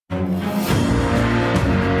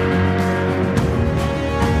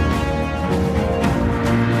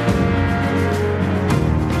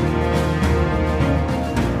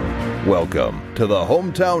Welcome to the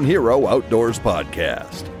Hometown Hero Outdoors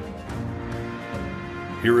Podcast.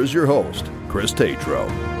 Here is your host, Chris Tatro.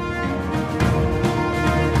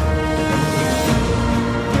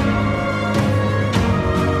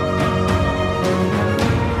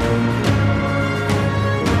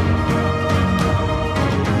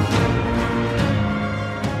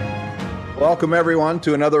 Welcome, everyone,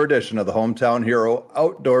 to another edition of the Hometown Hero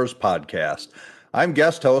Outdoors Podcast. I'm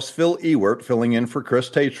guest host Phil Ewert, filling in for Chris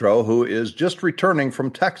Tatro, who is just returning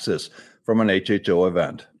from Texas from an HHO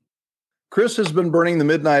event. Chris has been burning the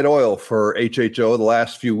midnight oil for HHO the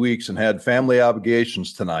last few weeks and had family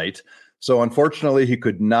obligations tonight. So unfortunately, he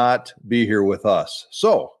could not be here with us.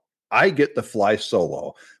 So I get to fly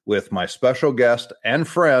solo with my special guest and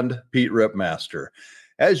friend, Pete Ripmaster.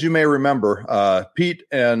 As you may remember, Pete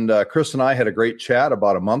and Chris and I had a great chat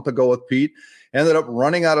about a month ago with Pete. Ended up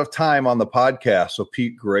running out of time on the podcast, so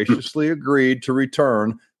Pete graciously agreed to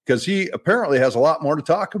return because he apparently has a lot more to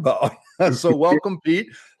talk about. So welcome, Pete.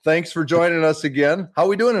 Thanks for joining us again. How are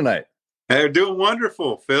we doing tonight? Hey, doing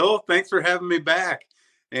wonderful, Phil. Thanks for having me back.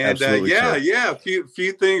 And a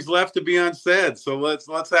few things left to be unsaid. So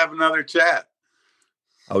let's have another chat.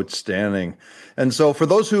 Outstanding. And so for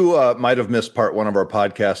those who might have missed part one of our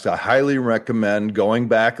podcast, I highly recommend going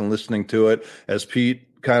back and listening to it as Pete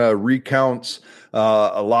kind of recounts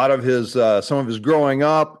a lot of his some of his growing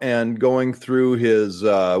up and going through his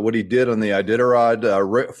what he did on the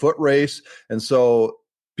Iditarod foot race. And so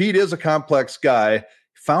Pete is a complex guy.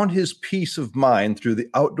 Found his peace of mind through the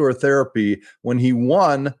outdoor therapy when he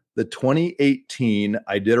won the 2018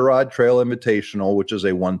 Iditarod Trail Invitational, which is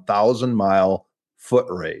a 1,000-mile foot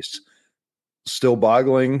race. Still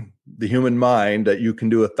boggling the human mind that you can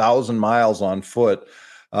do 1,000 miles on foot.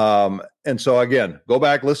 And so again, go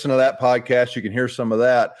back, listen to that podcast. You can hear some of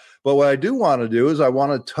that. But what I do want to do is I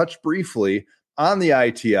want to touch briefly on the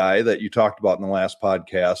ITI that you talked about in the last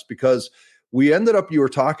podcast, because you were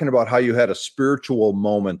talking about how you had a spiritual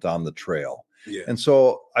moment on the trail. Yeah. And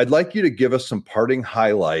so I'd like you to give us some parting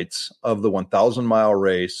highlights of the 1,000-mile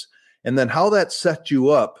race and then how that set you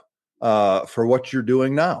up for what you're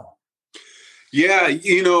doing now. Yeah,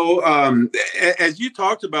 as you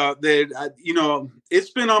talked about that, it's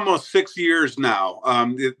been almost 6 years now.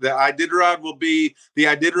 The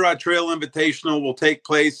Iditarod Trail Invitational will take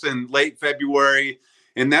place in late February,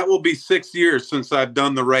 and that will be 6 years since I've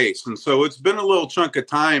done the race. And so it's been a little chunk of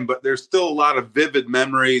time, but there's still a lot of vivid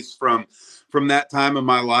memories from that time of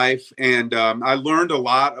my life. And I learned a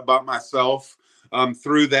lot about myself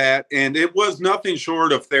through that. And it was nothing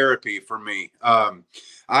short of therapy for me.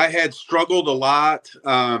 I had struggled a lot.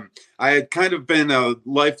 I had kind of been a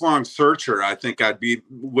lifelong searcher, I think I'd be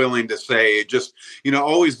willing to say. Just,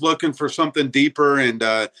 always looking for something deeper and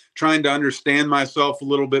trying to understand myself a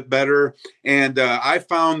little bit better. And I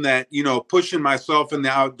found that, pushing myself in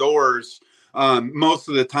the outdoors most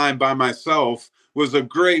of the time by myself was a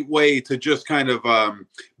great way to just kind of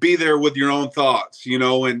be there with your own thoughts,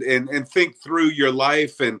 and think through your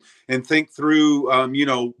life and think through,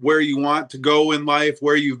 where you want to go in life,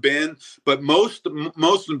 where you've been. But most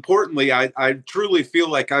importantly, I truly feel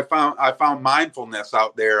like I found mindfulness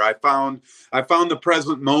out there. I found the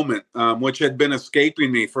present moment, which had been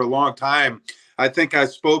escaping me for a long time. I think I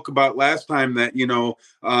spoke about last time that,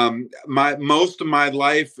 most of my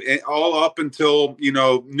life, all up until,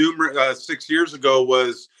 6 years ago,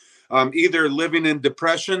 was either living in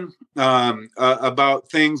depression about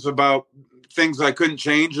things I couldn't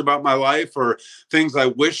change about my life, or things I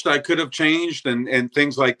wished I could have changed and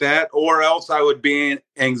things like that. Or else I would be in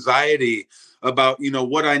anxiety about,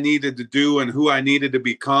 what I needed to do and who I needed to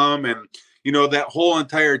become. And, that whole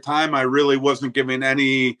entire time, I really wasn't giving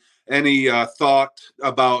any thought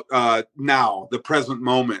about now, the present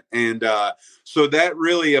moment. And so that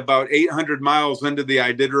really, about 800 miles into the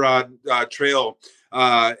Iditarod Trail,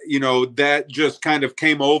 that just kind of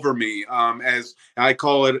came over me, as I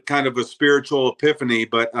call it, kind of a spiritual epiphany.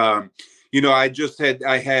 But I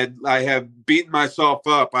have beaten myself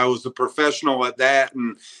up. I was a professional at that,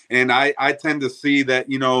 and I tend to see that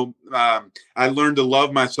I learned to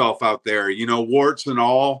love myself out there, warts and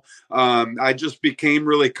all. I just became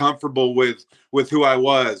really comfortable with who I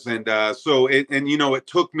was, and so it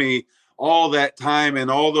took me all that time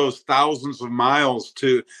and all those thousands of miles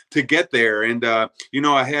to get there. And,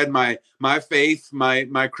 I had my faith,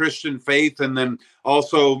 my Christian faith, and then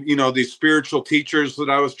also, these spiritual teachers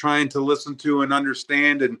that I was trying to listen to and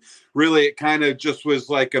understand. And really, it kind of just was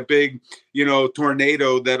like a big,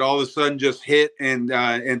 tornado that all of a sudden just hit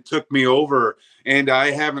and took me over. And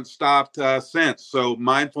I haven't stopped since. So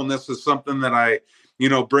mindfulness is something that I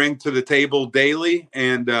bring to the table daily.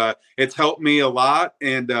 And it's helped me a lot.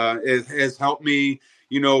 And it has helped me,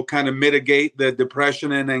 kind of mitigate the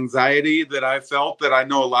depression and anxiety that I felt, that I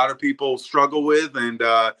know a lot of people struggle with. And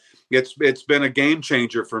it's been a game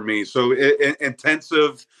changer for me. So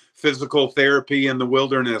intensive physical therapy in the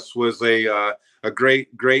wilderness was a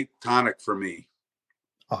great tonic for me.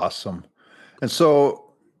 Awesome. And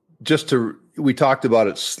so we talked about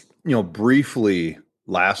it, briefly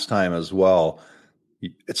last time as well.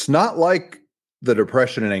 It's not like the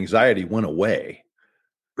depression and anxiety went away.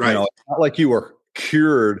 Right. It's not like you were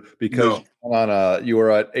cured because No. you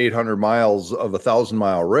were at 800 miles of a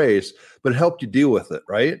 1,000-mile race, but it helped you deal with it,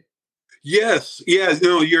 right? Yes. Yeah.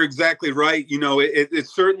 No, you're exactly right.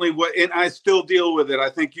 It's certainly and I still deal with it.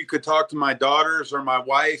 I think you could talk to my daughters or my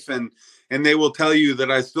wife, and they will tell you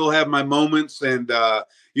that I still have my moments, and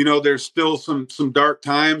there's still some dark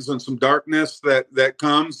times and some darkness that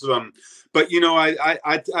comes. But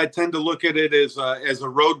I tend to look at it as a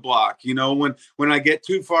roadblock. When I get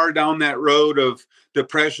too far down that road of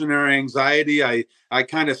depression or anxiety, I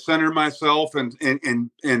kind of center myself, and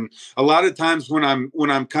a lot of times when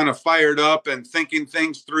I'm kind of fired up and thinking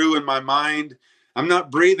things through in my mind, I'm not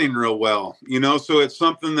breathing real well. So it's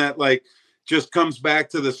something that just comes back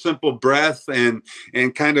to the simple breath and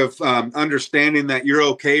kind of understanding that you're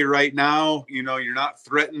okay right now. You're not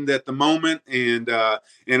threatened at the moment, and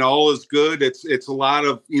all is good. It's a lot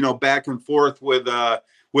of back and forth with a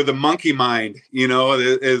monkey mind,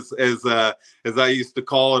 as I used to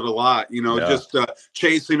call it a lot. Just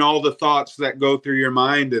chasing all the thoughts that go through your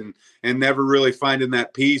mind and never really finding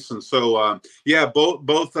that peace. And so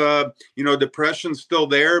both depression's still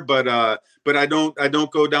there, but I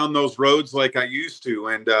don't go down those roads like I used to.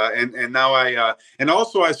 And now and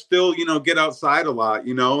also I still, get outside a lot,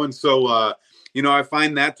 and so, I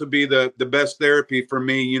find that to be the best therapy for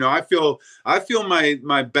me. I feel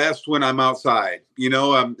my best when I'm outside,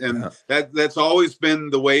 and that's always been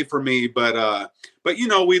the way for me. But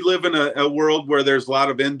we live in a world where there's a lot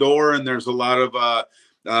of indoor, and there's a lot of,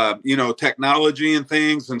 technology and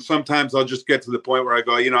things. And sometimes I'll just get to the point where I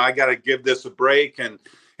go, I got to give this a break and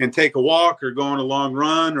take a walk or go on a long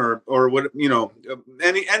run or what,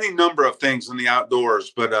 any number of things in the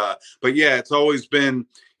outdoors. But yeah, it's always been,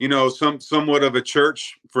 somewhat of a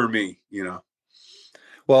church for me,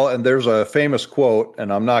 Well, and there's a famous quote,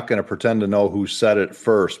 and I'm not going to pretend to know who said it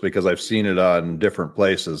first because I've seen it on different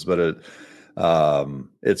places, but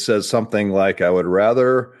it says something like, I would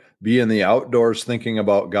rather be in the outdoors thinking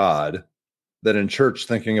about God than in church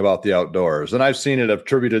thinking about the outdoors. And I've seen it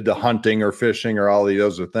attributed to hunting or fishing or all these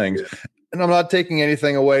other things. Yeah. And I'm not taking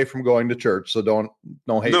anything away from going to church, so don't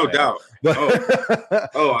hate. No doubt. But,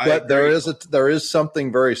 but there is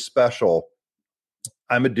something very special.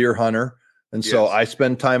 I'm a deer hunter, and so I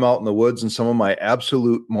spend time out in the woods, and some of my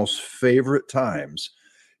absolute most favorite times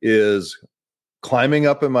is climbing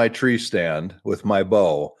up in my tree stand with my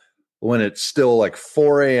bow when it's still like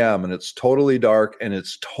 4 a.m. and it's totally dark and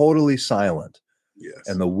it's totally silent. Yes.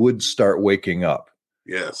 And the woods start waking up.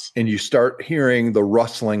 Yes. And you start hearing the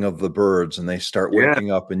rustling of the birds, and they start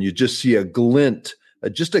waking up, and you just see a glint,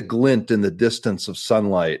 just a glint in the distance of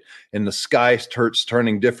sunlight, and the sky starts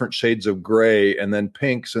turning different shades of gray and then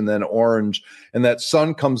pinks and then orange. And that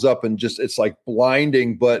sun comes up and it's like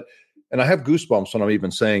blinding. And I have goosebumps when I'm even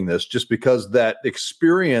saying this, just because that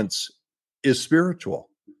experience is spiritual.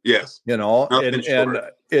 Yes.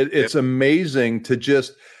 It's amazing to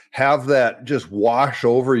just have that just wash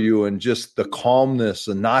over you, and just the calmness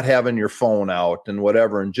and not having your phone out and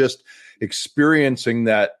whatever, and just experiencing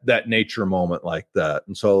that nature moment like that.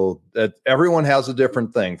 And so that everyone has a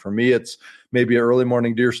different thing. For me, it's maybe an early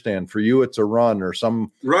morning deer stand. For you, it's a run or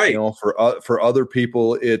some, right. For other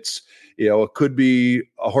people, it's, it could be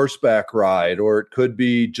a horseback ride, or it could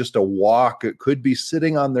be just a walk. It could be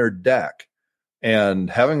sitting on their deck and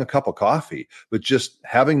having a cup of coffee, but just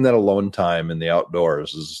having that alone time in the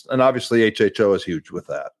outdoors and obviously HHO is huge with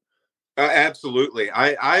that. Absolutely.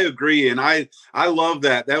 I agree. And I love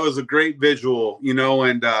that. That was a great visual,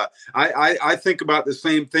 and I think about the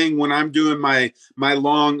same thing when I'm doing my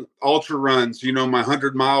long ultra runs, my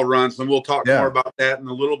 100-mile runs, and we'll talk more about that in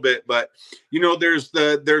a little bit. But, there's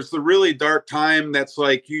the really dark time that's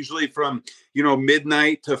like usually from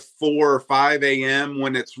midnight to 4 or 5 a.m.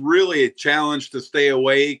 when it's really a challenge to stay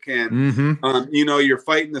awake. And, Mm-hmm. you're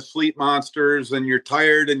fighting the sleep monsters and you're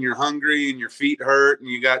tired and you're hungry and your feet hurt and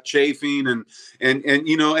you got chafing and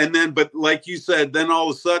then, but like you said, then all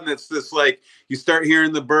of a sudden it's this like, you start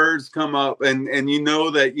hearing the birds come up and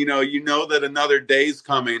that another day's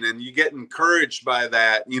coming and you get encouraged by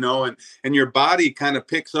that, and your body kind of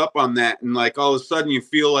picks up on that. And like all of a sudden you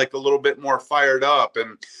feel like a little bit more fired up.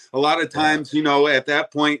 And a lot of times, at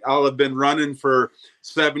that point, I'll have been running for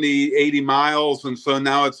 70, 80 miles. And so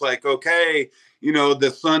now it's like, okay,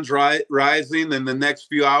 the sun's rising and the next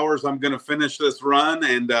few hours, I'm going to finish this run.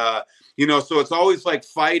 And, so it's always like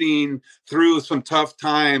fighting through some tough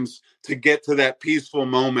times to get to that peaceful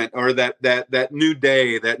moment or that new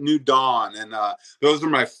day, that new dawn. And those are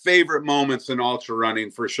my favorite moments in ultra running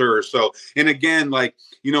for sure. So, and again, like,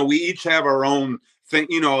 we each have our own thing.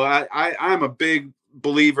 I'm a big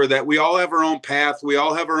believer that we all have our own path. We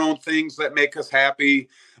all have our own things that make us happy.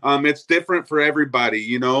 It's different for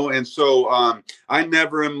everybody, and so I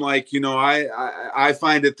never am like, I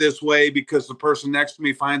find it this way because the person next to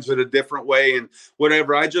me finds it a different way and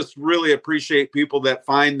whatever. I just really appreciate people that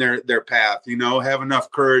find their path, have enough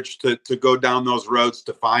courage to go down those roads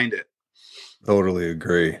to find it. Totally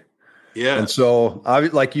agree. Yeah. And so,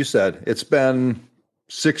 like you said, it's been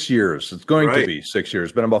 6 years. It's going to be 6 years.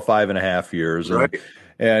 It's been about 5.5 years. Right.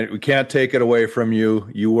 And we can't take it away from you.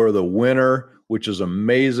 You were the winner, which is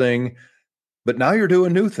amazing. But now you're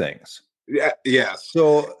doing new things. Yeah. Yes.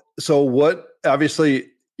 So what, obviously,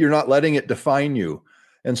 you're not letting it define you.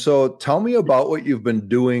 And so tell me about what you've been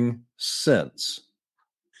doing since.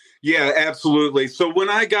 Yeah, absolutely. So when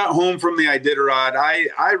I got home from the Iditarod,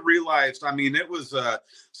 I realized, it was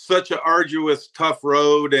such an arduous, tough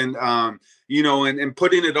road and, and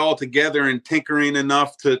putting it all together and tinkering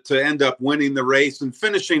enough to end up winning the race and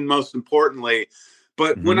finishing most importantly.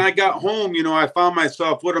 But when I got home, I found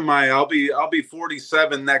myself, what am I? I'll be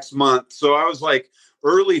 47 next month. So I was like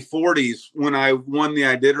early 40s when I won the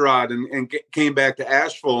Iditarod and came back to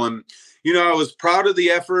Asheville. And, I was proud of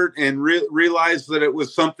the effort and realized that it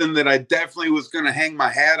was something that I definitely was going to hang my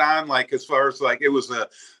hat on. Like, as far as like, it was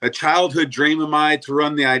a childhood dream of mine to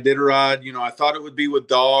run the Iditarod. I thought it would be with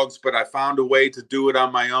dogs, but I found a way to do it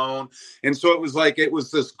on my own. And so it was like, it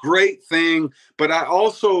was this great thing. But I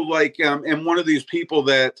also am one of these people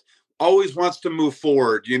that always wants to move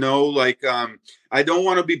forward, I don't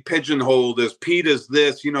want to be pigeonholed as Pete is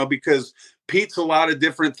this, because Pete's a lot of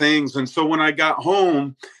different things. And so when I got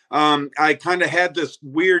home, I kind of had this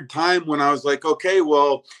weird time when I was like, okay,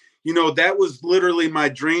 well, that was literally my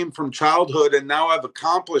dream from childhood. And now I've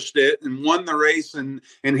accomplished it and won the race. And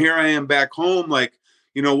here I am back home. Like,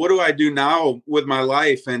 what do I do now with my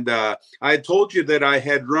life? And I had told you that I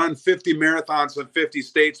had run 50 marathons in 50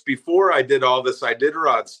 states before I did all this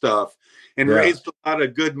Iditarod stuff and raised a lot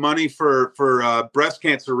of good money for breast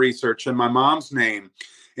cancer research in my mom's name.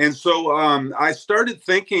 And so I started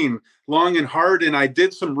thinking long and hard, and I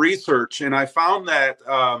did some research, and I found that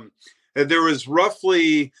there was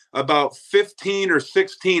roughly about 15 or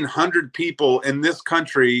 1,600 people in this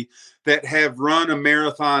country that have run a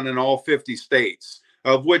marathon in all 50 states,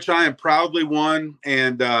 of which I am proudly one.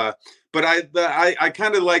 And but I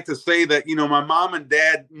kind of like to say that, my mom and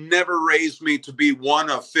dad never raised me to be one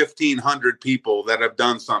of 1,500 people that have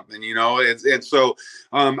done something, and so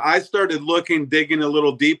I started digging a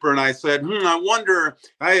little deeper, and I said, I wonder,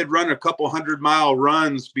 I had run a couple 100-mile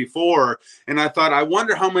runs before, and I thought, I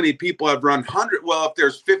wonder how many people have run 100. Well, if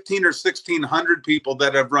there's 15 or 1,600 people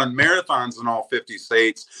that have run marathons in all 50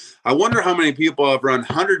 states, I wonder how many people have run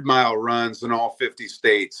 100-mile runs in all 50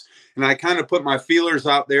 states. And I kind of put my feelers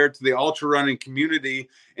out there to the ultra running community.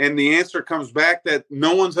 And the answer comes back that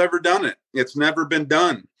no one's ever done it. It's never been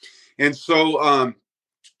done. And so,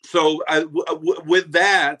 with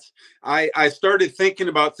that, I started thinking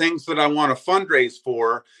about things that I want to fundraise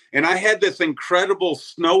for. And I had this incredible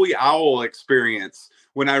snowy owl experience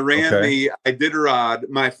when I ran the Iditarod.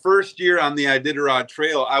 My first year on the Iditarod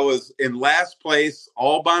Trail, I was in last place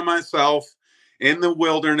all by myself in the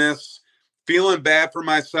wilderness, feeling bad for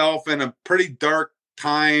myself in a pretty dark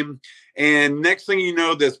time. And next thing you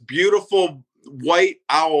know, this beautiful white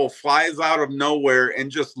owl flies out of nowhere and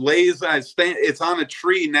just lays, it's on a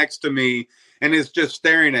tree next to me and is just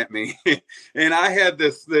staring at me. And I had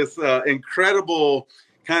this incredible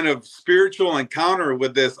kind of spiritual encounter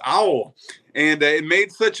with this owl. And it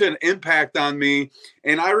made such an impact on me.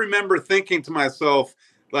 And I remember thinking to myself,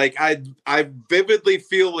 like, I vividly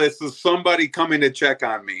feel this as somebody coming to check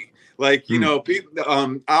on me. Like,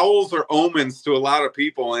 people, owls are omens to a lot of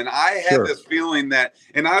people. And I had Sure. this feeling that,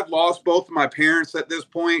 and I've lost both of my parents at this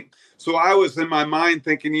point. So I was in my mind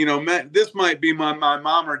thinking, man, this might be my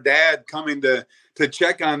mom or dad coming to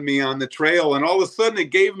check on me on the trail. And all of a sudden it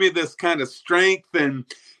gave me this kind of strength, and,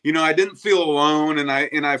 I didn't feel alone, and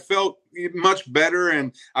I felt much better.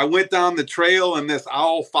 And I went down the trail, and this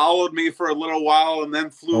owl followed me for a little while and then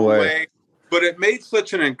flew away. But it made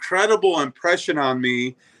such an incredible impression on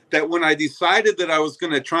me that when I decided that I was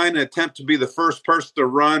going to try and attempt to be the first person to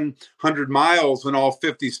run 100 miles in all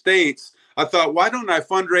 50 states, I thought, why don't I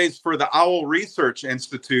fundraise for the Owl Research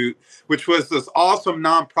Institute, which was this awesome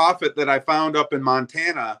nonprofit that I found up in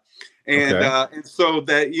Montana. And so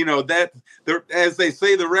that, as they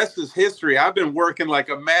say, the rest is history. I've been working like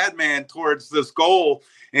a madman towards this goal,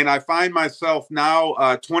 and I find myself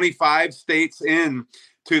now 25 states in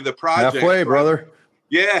to the project. Halfway, brother.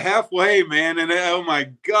 Yeah, halfway, man. And oh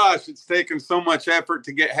my gosh, it's taken so much effort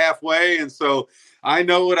to get halfway. And so I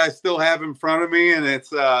know what I still have in front of me, and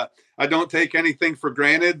it's I don't take anything for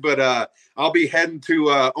granted. But I'll be heading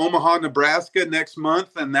to Omaha, Nebraska next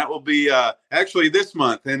month, and that will be actually this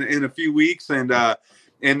month in a few weeks, and that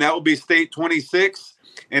will be state 26.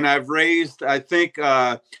 And I've raised, I think,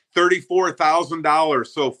 $34,000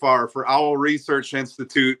 so far for Owl Research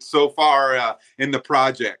Institute so far in the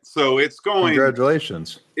project. So it's going.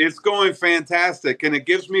 Congratulations! It's going fantastic, and it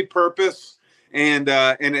gives me purpose, and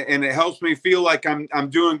it helps me feel like I'm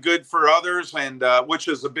doing good for others, and which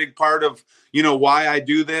is a big part of why I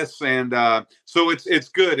do this. And so it's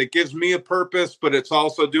good. It gives me a purpose, but it's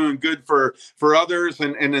also doing good for others,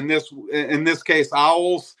 and in this case,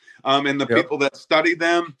 owls. And the people that study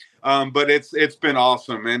them, but it's been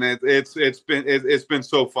awesome, and it's been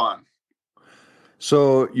so fun.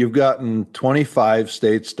 So you've gotten 25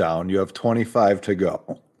 states down. You have 25 to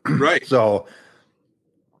go. Right. So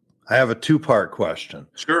I have a two-part question.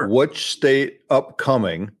 Sure. Which state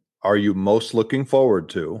upcoming are you most looking forward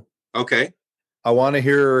to? Okay. I want to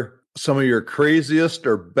hear some of your craziest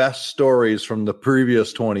or best stories from the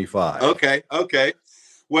previous 25. Okay.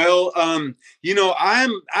 Well, I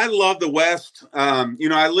love the West.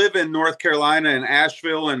 I live in North Carolina in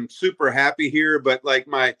Asheville, and super happy here. But like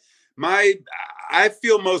I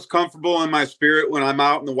feel most comfortable in my spirit when I'm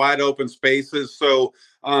out in the wide open spaces. So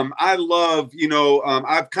I love,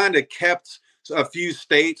 I've kind of kept a few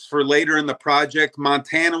states for later in the project.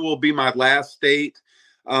 Montana will be my last state.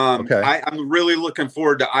 I'm really looking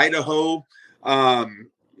forward to Idaho.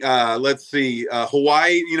 Let's see,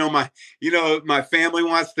 Hawaii. My family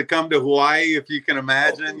wants to come to Hawaii, if you can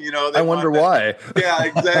imagine. I wonder why. Yeah,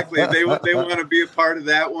 exactly. They want to be a part of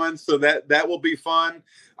that one, so that will be fun.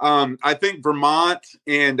 I think Vermont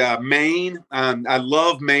and Maine. I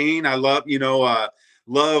love Maine. I love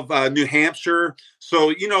New Hampshire.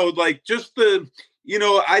 So just the.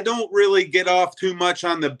 I don't really get off too much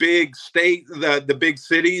on the big state, the big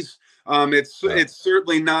cities. It's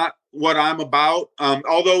certainly not what I'm about.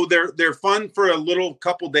 Although they're fun for a little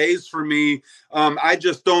couple days for me. I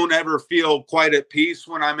just don't ever feel quite at peace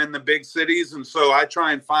when I'm in the big cities. And so I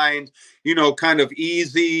try and find, kind of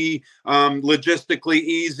easy, logistically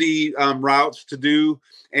easy routes to do.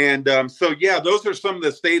 And so, yeah, those are some of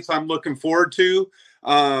the states I'm looking forward to.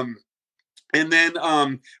 And then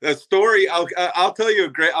a story, I'll tell you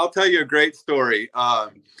a great story.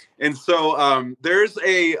 And so there's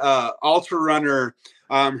a ultra runner.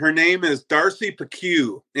 Her name is Darcy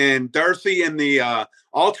Pecue, and Darcy in the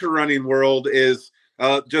ultra running world is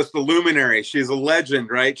just a luminary. She's a legend,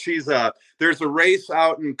 right? There's a race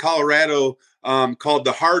out in Colorado called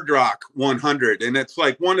the Hard Rock 100, and it's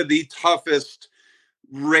like one of the toughest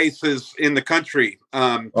races in the country.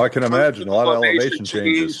 I can imagine a lot of elevation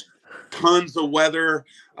changes. Tons of weather,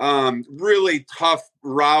 really tough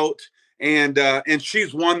route. And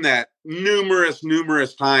she's won that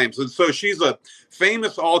numerous times. And so she's a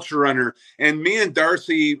famous ultra runner. And me and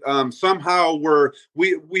Darcy somehow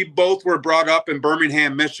we both were brought up in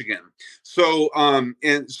Birmingham, Michigan. So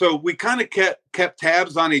so we kind of kept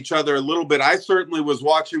tabs on each other a little bit. I certainly was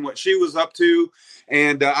watching what she was up to.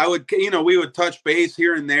 And we would touch base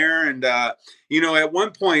here and there. And, at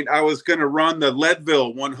one point I was going to run the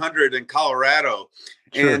Leadville 100 in Colorado.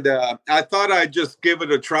 Sure. And I thought I'd just give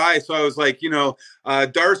it a try. So I was like,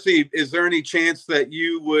 Darcy, is there any chance that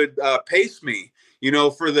you would pace me,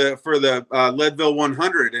 for the Leadville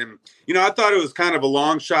 100? And, I thought it was kind of a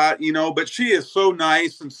long shot, but she is so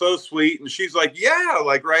nice and so sweet. And she's like, yeah,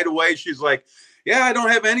 like right away. She's like, yeah, I don't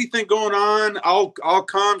have anything going on. I'll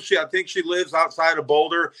come. I think she lives outside of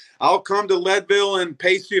Boulder. I'll come to Leadville and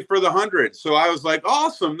pace you for the 100. So I was like,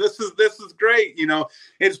 awesome. This is great.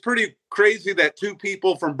 It's pretty crazy that two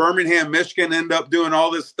people from Birmingham, Michigan end up doing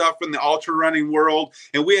all this stuff in the ultra running world.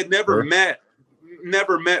 And we had never met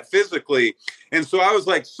physically. And so I was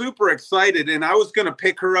like super excited, and I was going to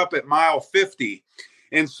pick her up at mile 50.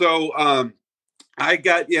 And so, I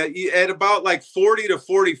got, at about like 40 to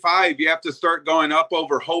 45, you have to start going up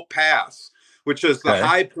over Hope Pass, which is the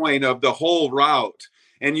high point of the whole route.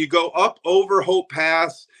 And you go up over Hope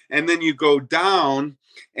Pass, and then you go down,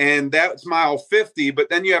 and that's mile 50. But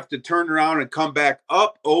then you have to turn around and come back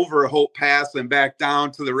up over Hope Pass and back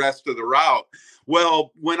down to the rest of the route.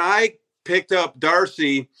 Well, when I picked up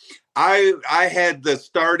Darcy, I had the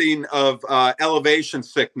starting of elevation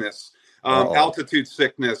sickness, altitude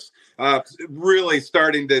sickness. Really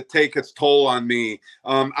starting to take its toll on me.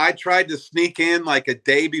 I tried to sneak in like a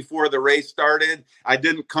day before the race started. I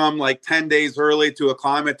didn't come like 10 days early to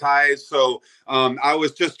acclimatize. So I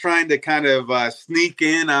was just trying to kind of sneak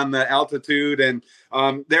in on the altitude. And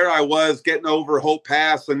there I was getting over Hope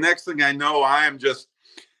Pass. The next thing I know, I am just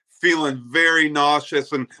feeling very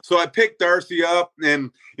nauseous. And so I picked Darcy up, and,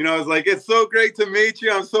 I was like, it's so great to meet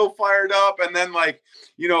you. I'm so fired up. And then like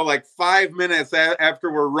 5 minutes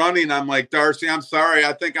after we're running, I'm like, Darcy, I'm sorry.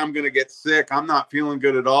 I think I'm going to get sick. I'm not feeling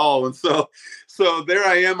good at all. And so there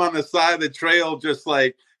I am on the side of the trail, just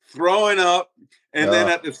like throwing up. And then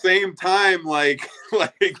at the same time, like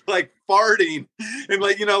farting, and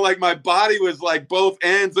like my body was like both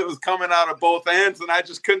ends. It was coming out of both ends, and I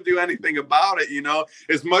just couldn't do anything about it.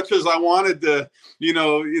 As much as I wanted to,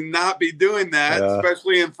 not be doing that,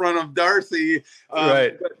 especially in front of Darcy.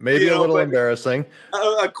 Right. Maybe a little embarrassing.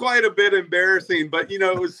 Quite a bit embarrassing, but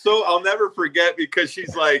it was so, I'll never forget, because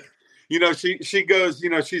she's like, she goes,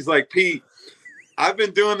 she's like, Pete, I've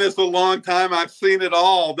been doing this a long time. I've seen it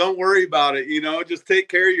all. Don't worry about it. Just take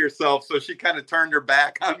care of yourself. So she kind of turned her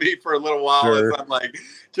back on me for a little while as I'm like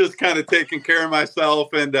just kind of taking care of myself.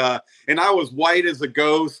 And I was white as a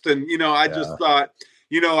ghost. And, I just thought,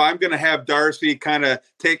 I'm going to have Darcy kind of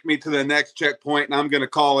take me to the next checkpoint, and I'm going to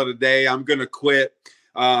call it a day. I'm going to quit.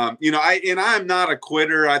 I'm not a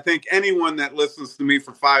quitter. I think anyone that listens to me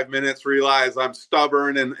for 5 minutes realize I'm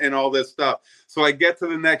stubborn and all this stuff. So I get to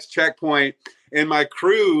the next checkpoint, and my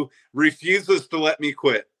crew refuses to let me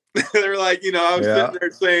quit. They're like, I was sitting there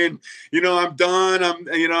saying, I'm done.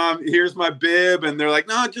 Here's my bib. And they're like,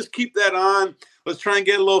 no, just keep that on. Let's try and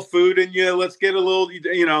get a little food in you. Let's get a little,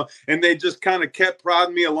 and they just kind of kept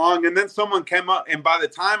prodding me along. And then someone came up, and by the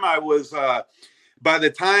time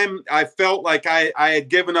I felt like I had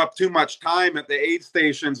given up too much time at the aid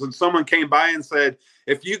stations, and someone came by and said,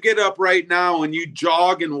 if you get up right now and you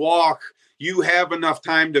jog and walk, you have enough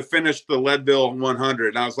time to finish the Leadville 100.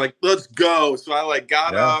 And I was like, let's go. So I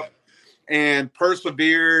got up and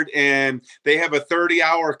persevered, and they have a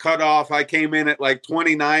 30-hour cutoff. I came in at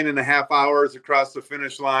 29 and a half hours across the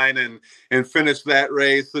finish line and finished that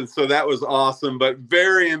race. And so that was awesome, but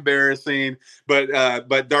very embarrassing.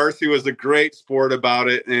 But Darcy was a great sport about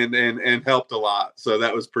it and helped a lot. So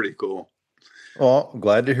that was pretty cool. Well, I'm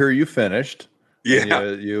glad to hear you finished.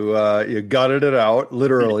 Yeah. You gutted it out,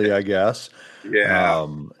 literally, I guess. Yeah.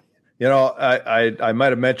 I might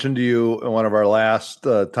have mentioned to you in one of our last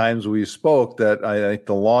times we spoke that I think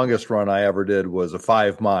the longest run I ever did was a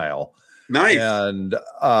 5 mile. Nice. And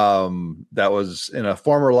that was in a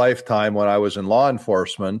former lifetime when I was in law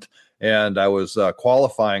enforcement, and I was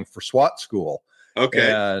qualifying for SWAT school.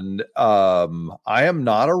 Okay. And I am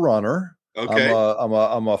not a runner. Okay.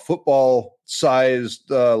 I'm a football-sized,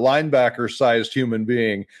 linebacker-sized human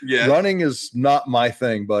being. Yes. Running is not my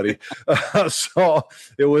thing, buddy. So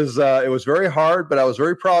it was very hard, but I was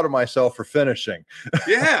very proud of myself for finishing.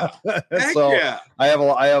 Yeah. So yeah. I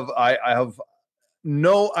have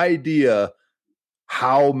no idea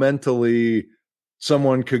how mentally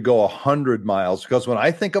someone could go 100 miles, because when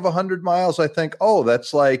I think of 100 miles, I think, oh,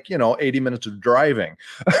 that's 80 minutes of driving.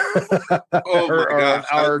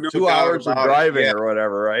 or 2 hours of driving or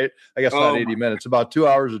whatever, right? I guess not 80 minutes, about 2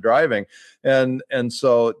 hours of driving. And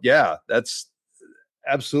so, yeah, that's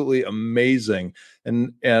absolutely amazing.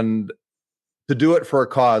 And to do it for a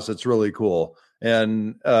cause, it's really cool.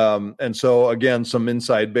 And so again, some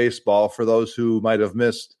inside baseball for those who might have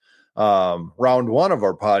missed round one of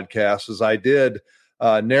our podcasts, as I did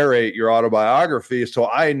narrate your autobiography. So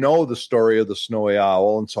I know the story of the snowy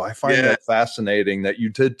owl. And so I find that fascinating that you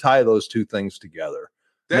did tie those two things together.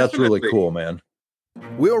 That's really cool, man.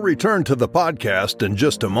 We'll return to the podcast in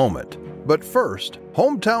just a moment. But first,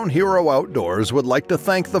 Hometown Hero Outdoors would like to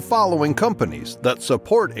thank the following companies that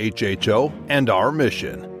support HHO and our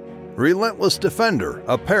mission. Relentless Defender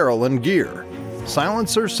Apparel and Gear,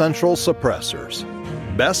 Silencer Central Suppressors,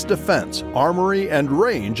 Best Defense Armory and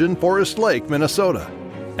Range in Forest Lake, Minnesota,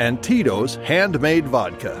 and Tito's Handmade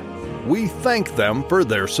Vodka. We thank them for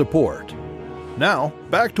their support. Now,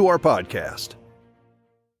 back to our podcast.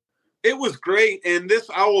 It was great. And this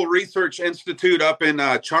Owl Research Institute up in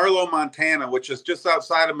Charlo, Montana, which is just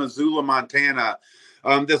outside of Missoula, Montana.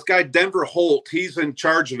 This guy, Denver Holt, he's in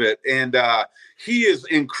charge of it. And he is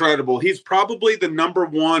incredible. He's probably the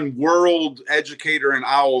 #1 world educator in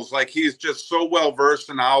owls. Like, he's just so well versed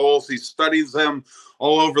in owls. He studies them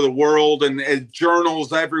all over the world and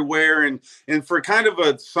journals everywhere. And for kind of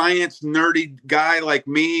a science nerdy guy like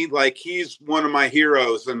me, like, he's one of my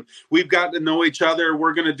heroes. And we've gotten to know each other.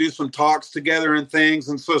 We're going to do some talks together and things.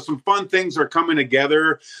 And so some fun things are coming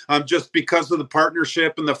together just because of the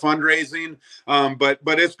partnership and the fundraising.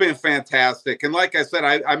 But it's been fantastic. And like I said,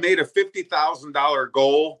 I made a $50,000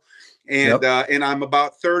 goal. And and I'm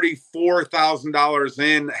about $34,000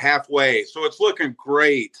 in halfway. So it's looking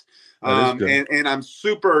great. And I'm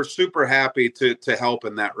super, super happy to help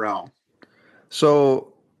in that realm.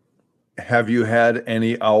 So have you had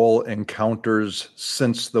any owl encounters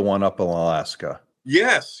since the one up in Alaska?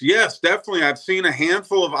 Yes, definitely. I've seen a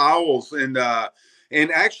handful of owls, and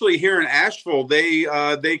actually here in Asheville,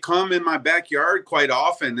 they come in my backyard quite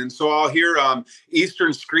often. And so I'll hear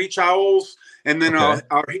eastern screech owls. And then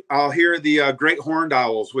I'll hear the great horned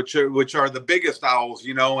owls, which are the biggest owls,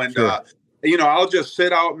 and sure. I'll just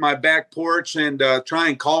sit out in my back porch and try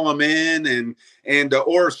and call them in, and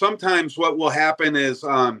or sometimes what will happen is,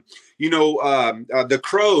 the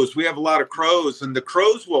crows. We have a lot of crows, and the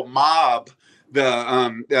crows will mob.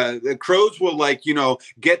 The crows will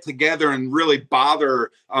get together and really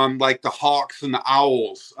bother like the hawks and the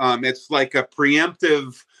owls. It's like a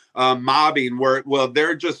preemptive mobbing where,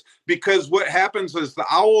 they're just, because what happens is the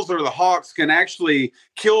owls or the hawks can actually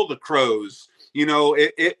kill the crows,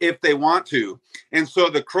 if they want to. And so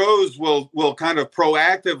the crows will kind of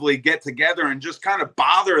proactively get together and just kind of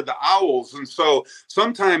bother the owls. And so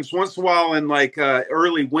sometimes once in a while in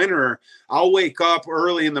early winter, I'll wake up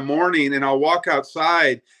early in the morning and I'll walk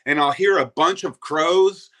outside and I'll hear a bunch of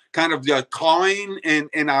crows kind of cawing,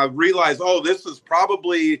 and I realize, this is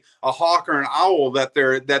probably a hawk or an owl that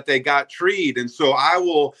they got treed. And so I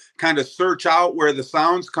will kind of search out where the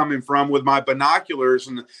sound's coming from with my binoculars.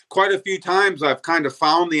 And quite a few times I've kind of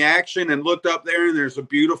found the action and looked up there, and there's a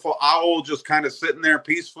beautiful owl just kind of sitting there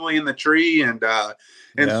peacefully in the tree. And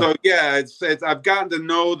so, it's I've gotten to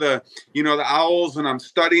know the owls, and I'm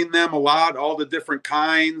studying them a lot, all the different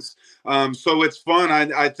kinds. So it's fun.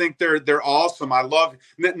 I think they're awesome. I love,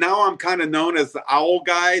 now I'm kind of known as the owl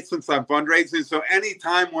guy since I'm fundraising. So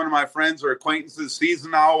anytime one of my friends or acquaintances sees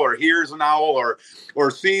an owl or hears an owl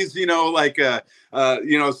or sees,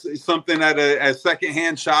 something at a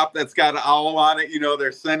secondhand shop that's got an owl on it,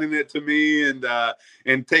 they're sending it to me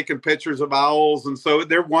and taking pictures of owls. And so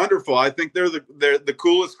they're wonderful. I think they're the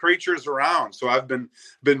coolest creatures around. So I've been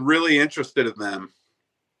really interested in them.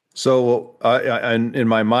 So and in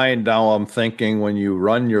my mind now, I'm thinking when you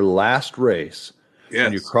run your last race,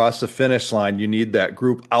 and you cross the finish line, you need that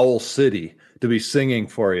group Owl City to be singing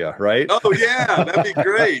for you, right? Oh yeah, that'd be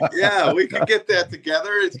great. Yeah, we could get that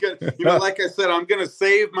together. It's good. Like I said, I'm going to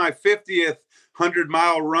save my 50th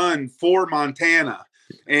 100-mile run for Montana.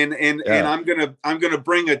 And I'm gonna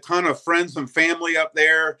bring a ton of friends and family up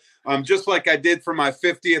there, just like I did for my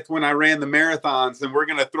 50th when I ran the marathons. And we're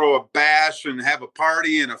gonna throw a bash and have a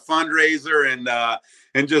party and a fundraiser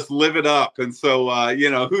and just live it up. And so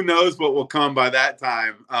who knows what will come by that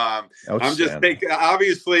time. I'm just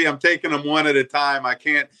I'm taking them one at a time.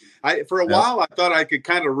 For a while I thought I could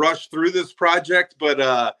kind of rush through this project,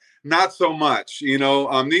 but not so much.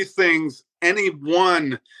 These things, any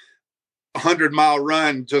one 100-mile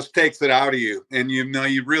run just takes it out of you, and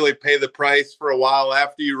you really pay the price for a while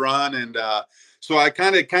after you run. And so I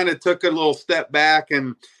kind of took a little step back,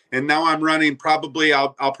 and now I'm running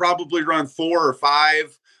I'll probably run 4 or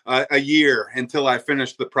 5 a year until I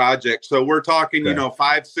finish the project. So we're talking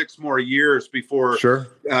 5-6 more years before,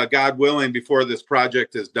 God willing, before this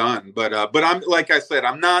project is done. But I'm, like I said,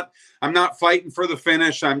 I'm not fighting for the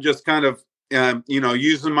finish. I'm just kind of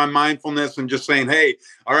using my mindfulness and just saying, hey,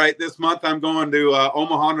 all right, this month I'm going to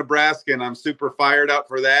Omaha, Nebraska, and I'm super fired up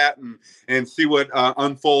for that and see what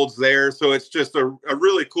unfolds there. So it's just a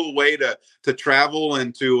really cool way to travel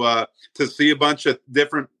and to see a bunch of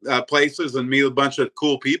different places and meet a bunch of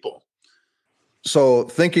cool people. So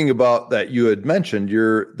thinking about that, you had mentioned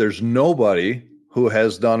there's nobody who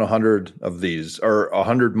has done 100 of these or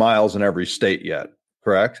 100 miles in every state yet,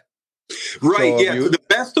 correct? Right. So Yeah. To the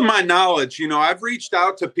best of my knowledge, I've reached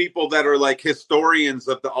out to people that are like historians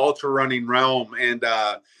of the ultra running realm. And,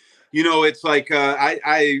 it's like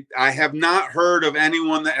I have not heard of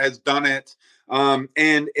anyone that has done it. But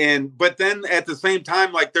then at the same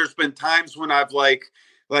time, like there's been times when I've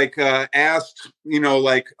asked,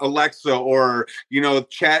 like Alexa or,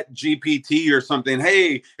 Chat GPT or something,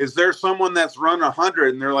 hey, is there someone that's run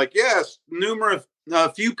 100? And they're like, yes, numerous,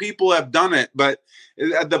 a few people have done it, but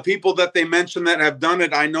the people that they mentioned that have done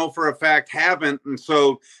it, I know for a fact haven't. And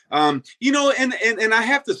so, and I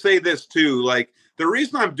have to say this too, like the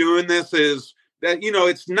reason I'm doing this is that,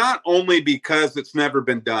 it's not only because it's never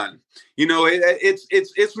been done.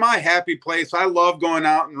 It's my happy place. I love going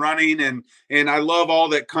out and running, and I love all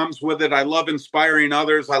that comes with it. I love inspiring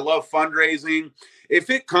others. I love fundraising. If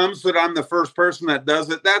it comes that I'm the first person that does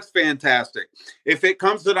it, that's fantastic. If it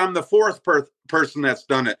comes that I'm the fourth person that's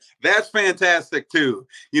done it, that's fantastic too.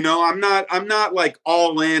 I'm not like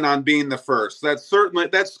all in on being the first. That's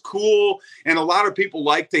cool. And a lot of people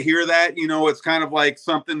like to hear that. It's kind of like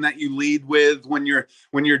something that you lead with when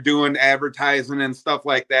you're doing advertising and stuff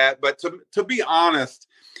like that. But to be honest,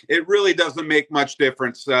 it really doesn't make much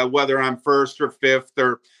difference whether I'm first or fifth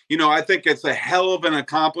or, I think it's a hell of an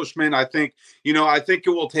accomplishment. I think it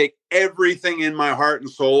will take everything in my heart and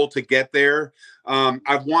soul to get there.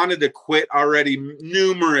 I've wanted to quit already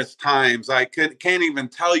numerous times. I can't even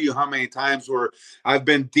tell you how many times where I've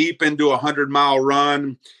been deep into a 100-mile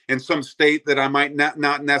run in some state that I might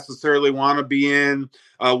not necessarily want to be in,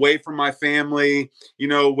 away from my family,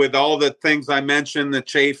 with all the things I mentioned, the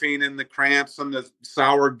chafing and the cramps and the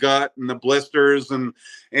sour gut and the blisters. And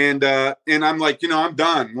I'm like, I'm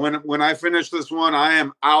done. When I finish this one, I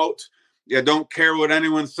am out. I don't care what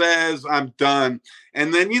anyone says. I'm done.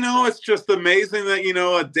 And then, it's just amazing that,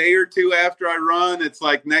 a day or two after I run, it's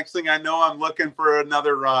like next thing I know, I'm looking for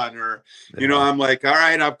another run or, I'm like, all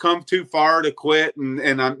right, I've come too far to quit.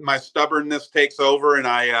 And my stubbornness takes over and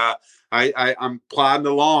I'm plodding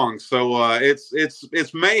along. So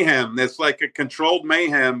it's mayhem. It's like a controlled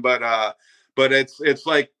mayhem, but it's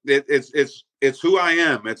like, it's who I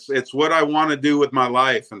am. It's what I want to do with my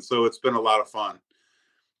life. And so it's been a lot of fun.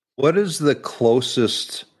 what is the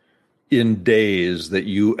closest in days that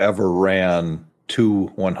you ever ran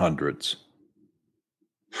to 100s?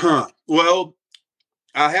 Well,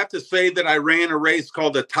 I have to say that I ran a race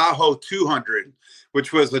called the Tahoe 200,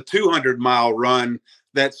 which was a 200-mile run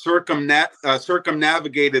that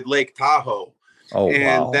circumnavigated Lake Tahoe. Oh,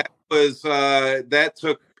 and wow. that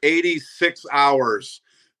took 86 hours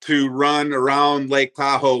to run around Lake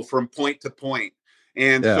Tahoe from point to point.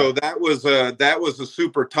 And so that was a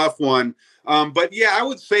super tough one. But yeah, I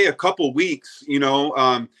would say a couple weeks, and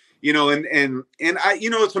I,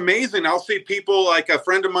 it's amazing. I'll see people like a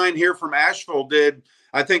friend of mine here from Asheville did,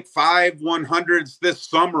 I think 5 100s this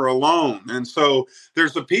summer alone. And so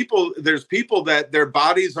there's people that their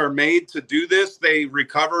bodies are made to do this. They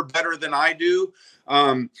recover better than I do.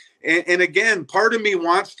 And again, part of me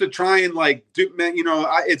wants to try and like do,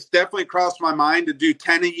 it's definitely crossed my mind to do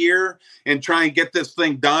 10 a year and try and get this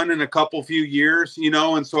thing done in a few years,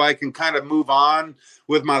 and so I can kind of move on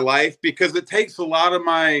with my life because it takes a lot of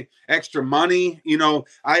my extra money.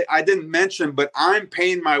 I didn't mention, but I'm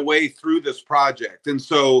paying my way through this project. And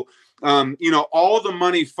so, all the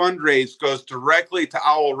money fundraised goes directly to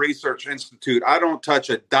Owl Research Institute. I don't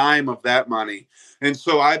touch a dime of that money. And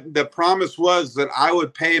so the promise was that I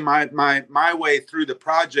would pay my way through the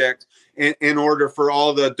project in order for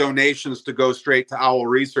all the donations to go straight to Owl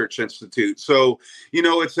Research Institute. So,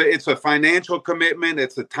 it's a financial commitment.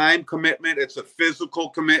 It's a time commitment. It's a physical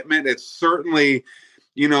commitment. It's certainly,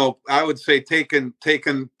 I would say taking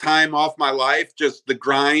time off my life, just the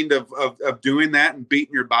grind of doing that and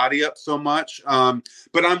beating your body up so much.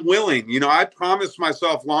 But I'm willing, I promised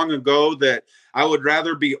myself long ago that I would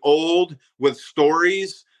rather be old with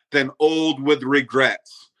stories than old with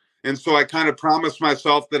regrets. And so I kind of promised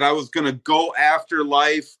myself that I was going to go after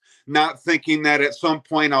life, not thinking that at some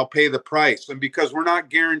point I'll pay the price. And because we're not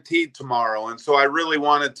guaranteed tomorrow. And so I really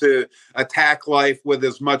wanted to attack life with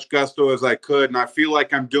as much gusto as I could. And I feel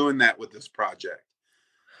like I'm doing that with this project.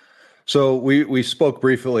 So we spoke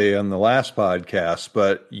briefly on the last podcast,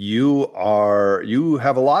 but you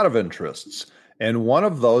have a lot of interests, and one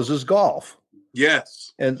of those is golf.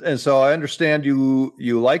 Yes. And so I understand you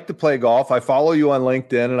like to play golf. I follow you on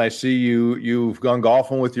LinkedIn and I see you've gone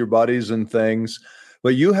golfing with your buddies and things,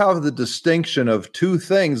 but you have the distinction of two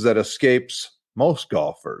things that escapes most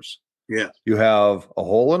golfers. Yeah. You have a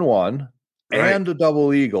hole in one right. and a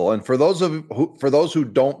double eagle. And for those who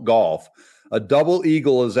don't golf, A double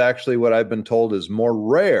eagle is actually what I've been told is more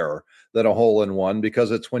rare than a hole in one,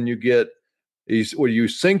 because it's when you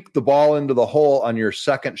sink the ball into the hole on your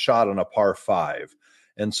second shot on a par 5.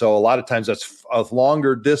 And so a lot of times that's a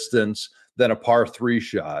longer distance than a par 3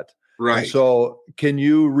 shot. Right. And so can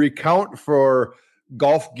you recount for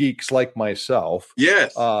golf geeks like myself,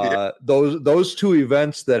 yes, those two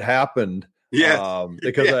events that happened? yes.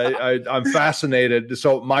 Because I'm fascinated.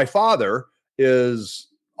 So my father is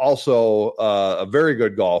also a very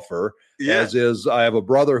good golfer, Yes. as is, I have a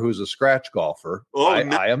brother who's a scratch golfer.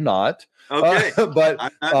 I am not. Okay.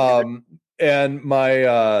 But and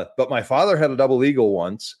my father had a double eagle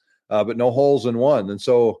once, but no holes in one. And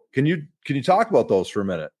so can you talk about those for a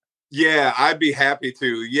minute? Yeah, I'd be happy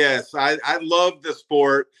to. Yes, I love the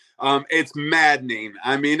sport. It's maddening.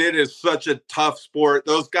 I mean, it is such a tough sport.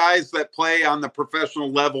 Those guys that play on the professional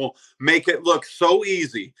level make it look so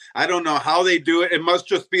easy. I don't know how they do it. It must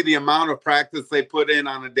just be the amount of practice they put in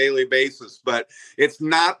on a daily basis, but it's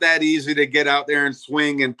not that easy to get out there and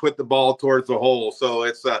swing and put the ball towards the hole. So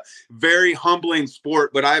it's a very humbling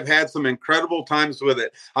sport, but I've had some incredible times with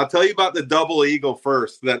it. I'll tell you about the double eagle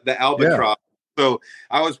first, the albatross. Yeah. So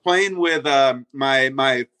I was playing with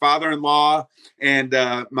my father-in-law and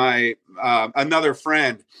my another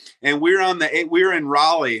friend, and we were in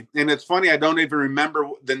Raleigh. And it's funny, I don't even remember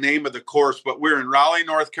the name of the course, but we're in Raleigh,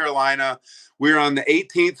 North Carolina. We're on the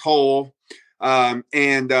 18th hole, and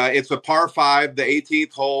it's a par 5, the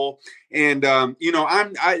 18th hole. And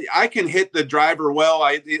I can hit the driver well.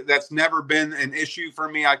 That's never been an issue for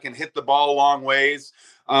me. I can hit the ball a long ways.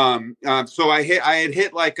 So I had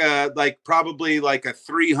hit probably like a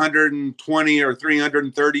 320 or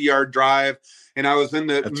 330 yard drive, and I was in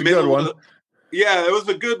the middle of yeah, it was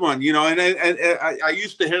a good one, and I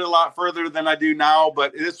used to hit a lot further than I do now,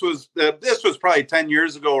 but this was probably 10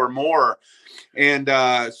 years ago or more. And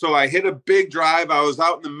so I hit a big drive. I was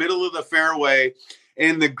out in the middle of the fairway,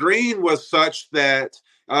 and the green was such that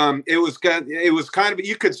it was kind of,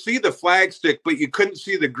 you could see the flagstick, but you couldn't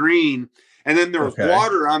see the green. And then there was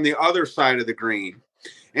water on the other side of the green.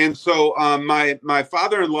 And so my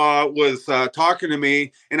father-in-law was talking to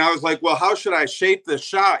me, and I was like, well, how should I shape the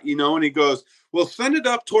shot? And he goes, well, send it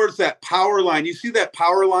up towards that power line. You see that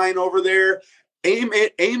power line over there? Aim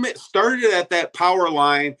it, start it at that power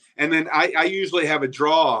line. And then I usually have a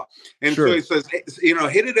draw. And so he says, hit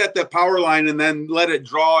it at the power line and then let it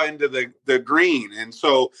draw into the green. And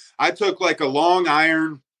so I took like a long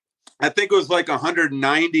iron. I think it was like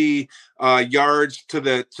 190 yards to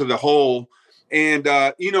the hole. And,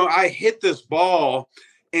 I hit this ball,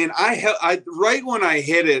 and I right when I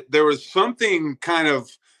hit it, there was something kind of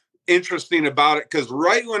interesting about it, because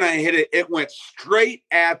right when I hit it, it went straight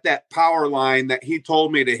at that power line that he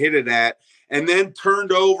told me to hit it at, and then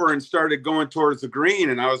turned over and started going towards the green.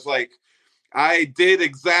 And I was like, I did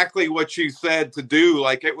exactly what you said to do.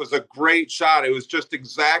 Like, it was a great shot. It was just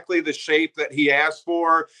exactly the shape that he asked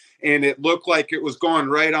for. And it looked like it was going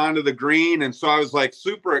right onto the green. And so I was like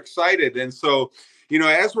super excited. And so,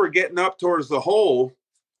 as we're getting up towards the hole,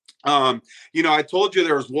 I told you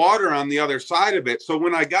there was water on the other side of it. So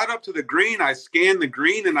when I got up to the green, I scanned the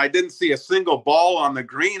green and I didn't see a single ball on the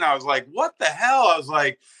green. I was like, what the hell? I was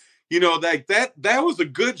like, that was a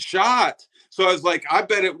good shot. So I was like, I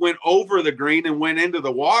bet it went over the green and went into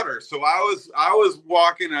the water. So I was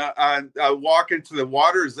walking to the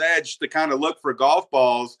water's edge to kind of look for golf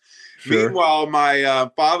balls. Sure. Meanwhile, my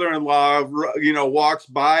father-in-law, walks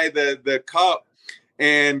by the cup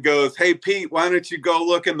and goes, "Hey, Pete, why don't you go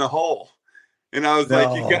look in the hole?" And I was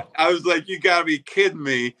like, you got to be kidding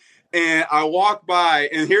me. And I walked by,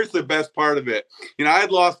 and here's the best part of it. I had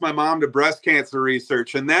lost my mom to breast cancer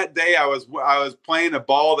research, and that day I was playing a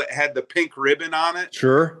ball that had the pink ribbon on it.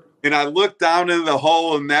 Sure. And I looked down into the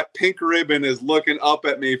hole, and that pink ribbon is looking up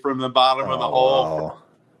at me from the bottom of the hole. Wow.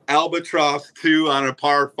 Albatross 2 on a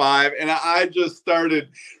par 5, and I just started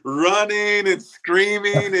running and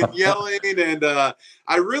screaming and yelling, and I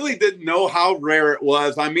really didn't know how rare it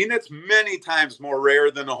was. I mean, it's many times more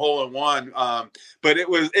rare than a hole in one, but it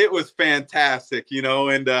was fantastic,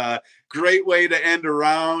 and great way to end a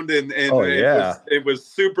round, and it was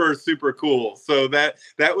super, super cool. So that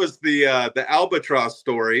was the Albatross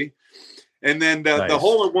story, and then the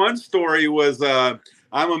hole in one story was.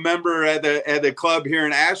 I'm a member at the club here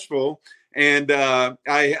in Asheville, and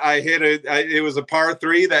I hit it was a par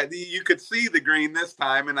 3 that you could see the green this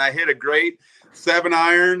time, and I hit a great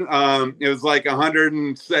 7-iron. It was like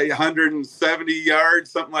 170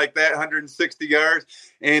 yards, something like that, 160 yards,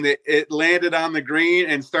 and it landed on the green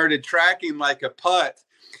and started tracking like a putt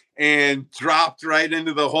and dropped right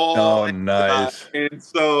into the hole. Oh, nice. And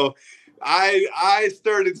so I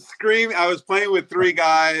started screaming. I was playing with three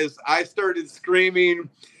guys. I started screaming.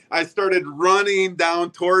 I started running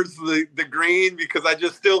down towards the green because I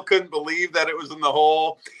just still couldn't believe that it was in the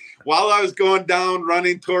hole. While I was going down,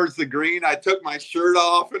 running towards the green, I took my shirt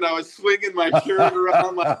off and I was swinging my shirt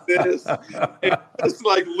around like this. And just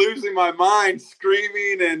like losing my mind,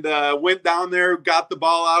 screaming, and went down there, got the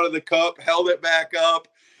ball out of the cup, held it back up,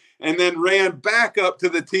 and then ran back up to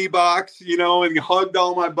the tee box, and hugged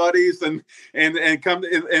all my buddies and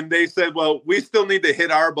they said, well, we still need to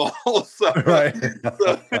hit our ball. So, Right.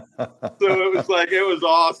 so it was like, it was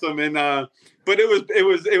awesome. And, but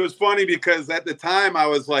it was funny because at the time I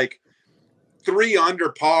was like 3 under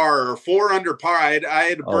par or 4 under par. I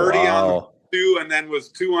had a birdie on 2 and then was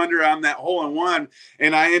 2 under on that hole in one.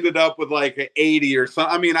 And I ended up with like an 80 or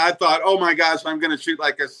something. I mean, I thought, oh my gosh, I'm going to shoot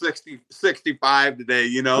like a 65 today,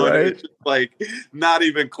 right? And it's just like not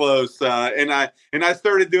even close. And I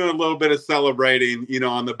started doing a little bit of celebrating,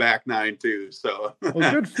 on the back nine too. So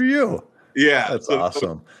well, good for you. Yeah. That's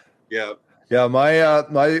awesome. Yeah. Yeah,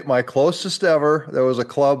 my closest ever, there was a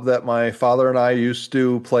club that my father and I used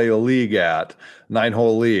to play a league at,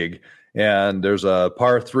 9-hole league. And there's a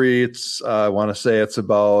par 3. It's I want to say it's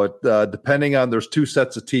about depending on, there's 2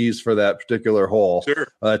 sets of tees for that particular hole.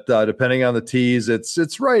 Sure. But depending on the tees,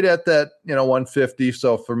 it's right at that 150.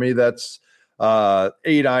 So for me, that's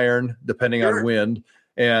 8 iron depending on wind.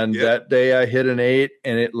 And that day I hit an 8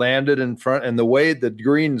 and it landed in front, and the way the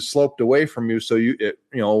green sloped away from you, so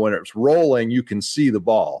when it's rolling, you can see the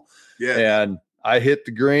ball. Yeah. And I hit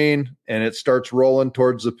the green and it starts rolling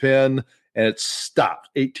towards the pin and it stopped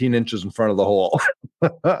 18 inches in front of the hole.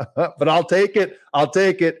 But I'll take it.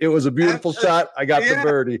 It was a beautiful shot. I got the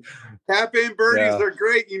birdie. Tap in birdies are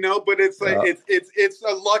great, but it's like it's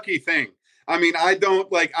a lucky thing. I mean, I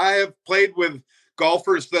have played with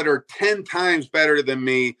golfers that are 10 times better than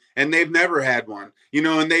me and they've never had one,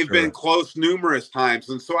 and they've been close numerous times.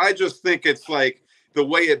 And so I just think it's like the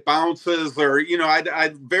way it bounces, or,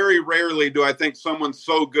 I very rarely do I think someone's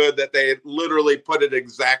so good that they literally put it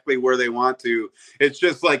exactly where they want to. It's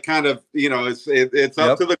just like kind of, it's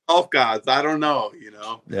up to the golf gods. I don't know,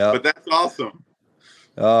 but that's awesome.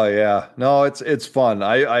 Oh yeah, no, it's fun.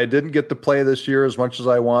 I didn't get to play this year as much as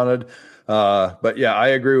I wanted. But yeah, I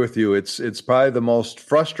agree with you. It's probably the most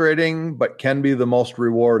frustrating, but can be the most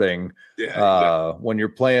rewarding when you're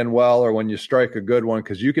playing well or when you strike a good one,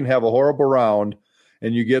 because you can have a horrible round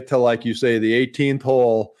and you get to, like you say, the 18th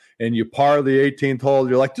hole and you par the 18th hole.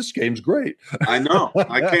 You're like, this game's great. I know.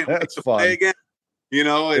 I can't wait to play again.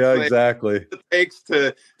 It's exactly what it takes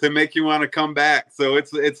to make you want to come back. So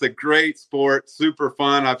it's a great sport, super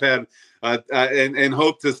fun. I've had and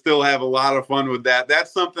hope to still have a lot of fun with that.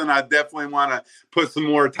 That's something I definitely want to put some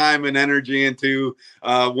more time and energy into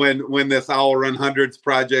when this Owl Run Hundreds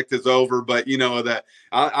project is over. But that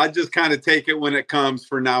I just kind of take it when it comes.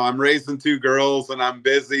 For now, I'm raising 2 girls and I'm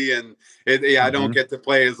busy, and I don't get to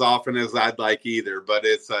play as often as I'd like either. But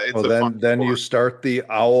it's a fun then sport. You start the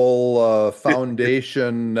Owl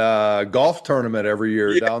Foundation golf tournament every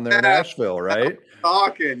year down there in Nashville, right?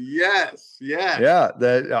 Talking, yes. Yeah,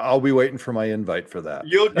 I'll be waiting for my invite for that.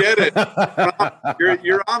 You'll get it.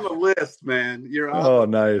 You're on the list, man. You're on. Oh,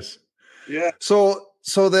 nice. Yeah.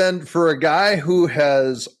 So then, for a guy who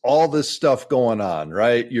has all this stuff going on,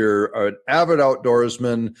 right? You're an avid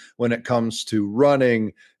outdoorsman when it comes to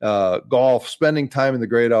running, golf, spending time in the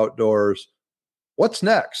great outdoors. What's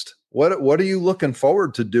next? What are you looking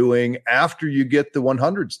forward to doing after you get the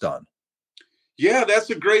 100s done? Yeah, that's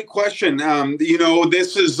a great question.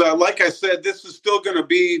 This is, like I said, this is still going to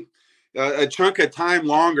be a chunk of time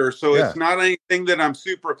longer. So it's not anything that I'm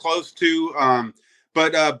super close to.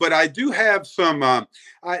 But I do have some,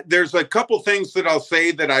 there's a couple things that I'll say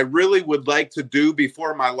that I really would like to do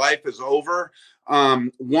before my life is over.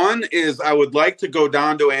 One is I would like to go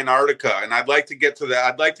down to Antarctica, and I'd like to get to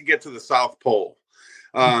the South Pole.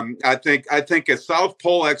 I think a South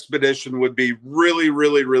Pole expedition would be really,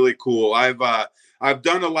 really, really cool. I've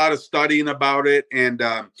done a lot of studying about it, and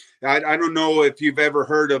I don't know if you've ever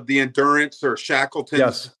heard of the Endurance or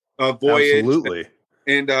Shackleton's voyage. Absolutely.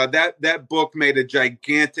 And that book made a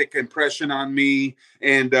gigantic impression on me,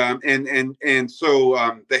 and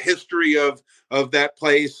so the history of that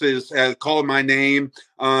place is called my name.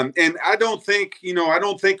 And I don't think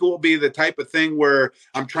it will be the type of thing where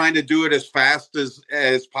I'm trying to do it as fast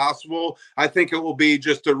as possible. I think it will be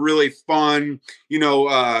just a really fun,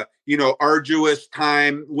 arduous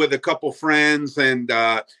time with a couple friends and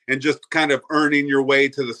just kind of earning your way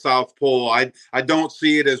to the South Pole. I don't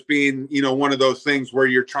see it as being, one of those things where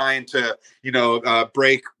you're trying to,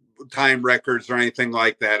 break time records or anything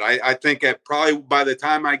like that. I think at probably by the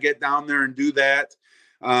time I get down there and do that,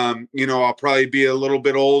 I'll probably be a little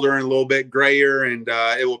bit older and a little bit grayer, and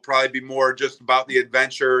it will probably be more just about the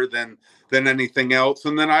adventure than anything else.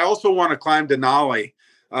 And then I also want to climb Denali.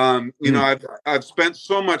 I've spent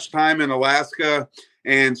so much time in Alaska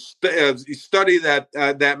and study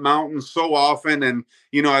that mountain so often, and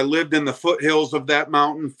I lived in the foothills of that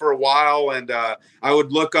mountain for a while, and I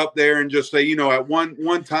would look up there and just say, at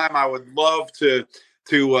one time I would love to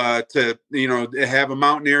have a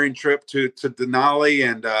mountaineering trip to Denali.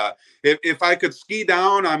 And if I could ski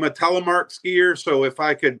down, I'm a telemark skier, so if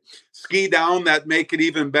I could ski down, that'd make it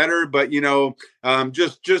even better. But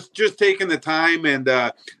just taking the time, and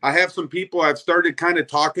I have some people I've started kind of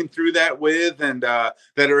talking through that with, and that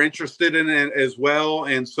are interested in it as well.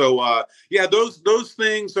 And so those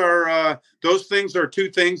things are two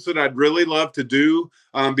things that I'd really love to do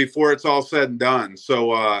before it's all said and done.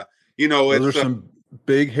 So those are some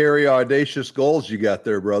big, hairy, audacious goals you got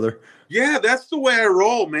there, brother. Yeah, that's the way I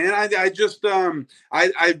roll, man. I just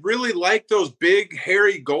I really like those big,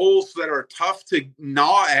 hairy goals that are tough to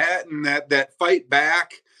gnaw at and that fight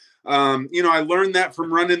back. I learned that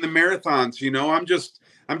from running the marathons.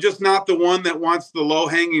 I'm just not the one that wants the low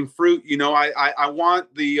hanging fruit. I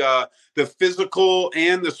want the physical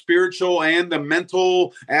and the spiritual and the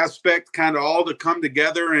mental aspect kind of all to come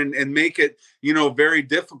together and make it, very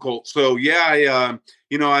difficult. So yeah,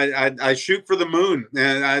 I shoot for the moon,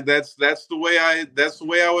 and that's the way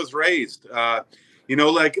I was raised.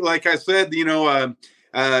 Like I said,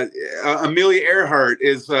 Amelia Earhart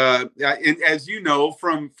is, as you know,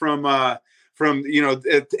 from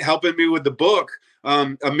helping me with the book.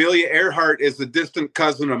 Amelia Earhart is a distant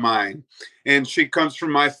cousin of mine, and she comes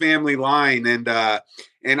from my family line. And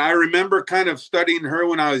I remember kind of studying her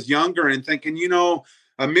when I was younger and thinking,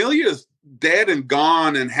 Amelia's dead and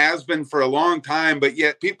gone and has been for a long time, but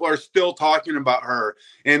yet people are still talking about her.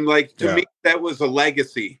 And to me, that was a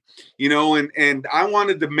legacy, and I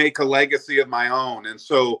wanted to make a legacy of my own. And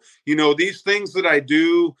so, these things that I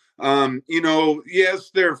do,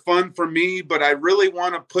 yes, they're fun for me, but I really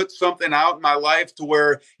want to put something out in my life to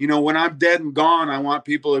where, when I'm dead and gone, I want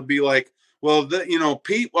people to be like, well,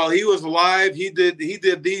 Pete, while he was alive, he did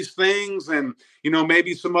these things, and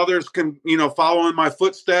maybe some others can follow in my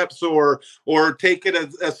footsteps or take it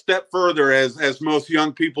a step further, as most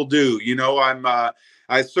young people do.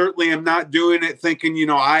 I certainly am not doing it thinking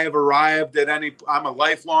I have arrived at any. I'm a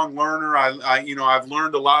lifelong learner. I've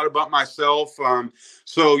learned a lot about myself.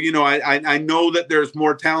 So I know that there's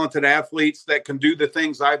more talented athletes that can do the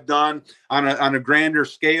things I've done on a grander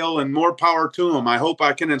scale, and more power to them. I hope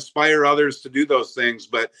I can inspire others to do those things.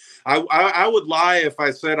 But I would lie if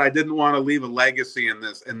I said I didn't want to leave a legacy in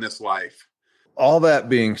this life. All that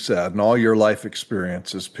being said, and all your life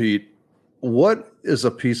experiences, Pete, what is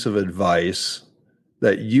a piece of advice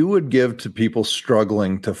that you would give to people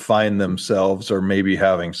struggling to find themselves or maybe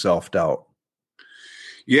having self-doubt?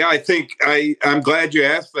 Yeah, I think I'm glad you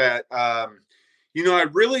asked that. I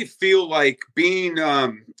really feel like being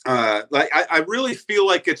I really feel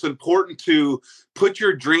like it's important to put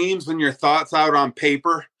your dreams and your thoughts out on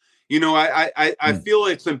paper. I feel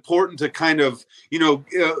it's important to kind of,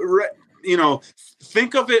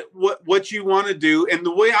 think of it, what you want to do. And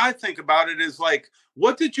the way I think about it is like,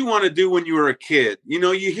 what did you want to do when you were a kid?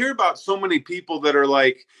 You hear about so many people that are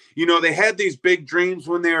like, they had these big dreams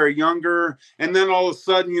when they were younger, and then all of a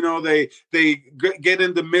sudden, they get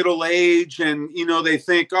into middle age, and, they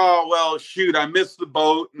think, oh, well, shoot, I missed the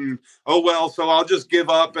boat, and oh, well, so I'll just give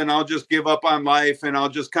up, and I'll just give up on life, and I'll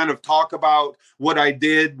just kind of talk about what I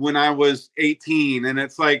did when I was 18. And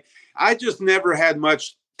it's like, I just never had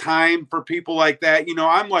much time for people like that.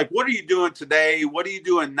 I'm like, what are you doing today? What are you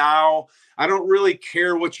doing now? I don't really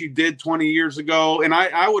care what you did 20 years ago. And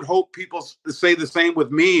I would hope people say the same with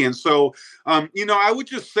me. And so, I would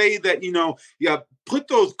just say that, put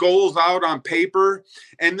those goals out on paper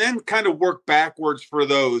and then kind of work backwards for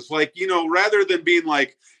those. Like, rather than being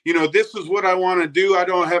like, this is what I want to do, I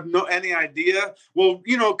don't have any idea. Well,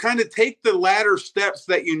 kind of take the latter steps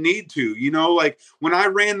that you need to, like when I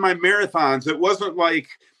ran my marathons, it wasn't like,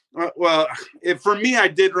 for me, I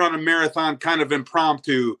did run a marathon kind of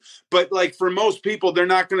impromptu, but like for most people, they're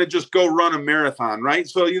not going to just go run a marathon, right?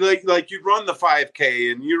 So you like you run the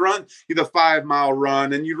 5K, and you run the 5-mile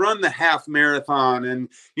run, and you run the half marathon, and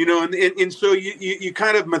and so you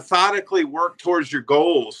kind of methodically work towards your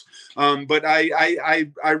goals. But I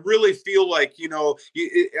really feel like in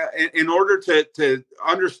order to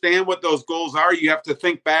understand what those goals are, you have to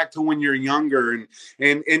think back to when you're younger,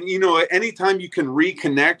 and anytime you can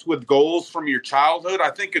reconnect connect with goals from your childhood, I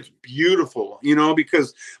think it's beautiful,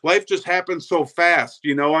 because life just happens so fast.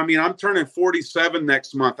 I mean, I'm turning 47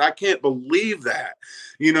 next month. I can't believe that,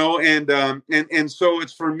 and so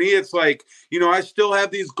it's, for me, it's like, I still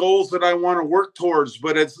have these goals that I want to work towards,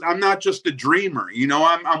 but I'm not just a dreamer.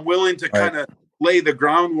 I'm willing to kind of lay the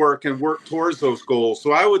groundwork and work towards those goals.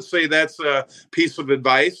 So I would say that's a piece of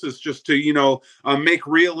advice, is just to, make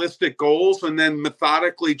realistic goals and then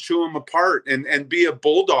methodically chew them apart and be a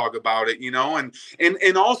bulldog about it,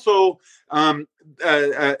 and also, and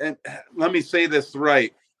let me say this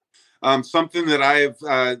right. Something that I've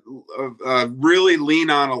really lean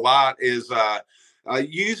on a lot is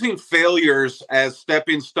using failures as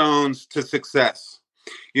stepping stones to success.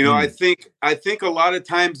 I think a lot of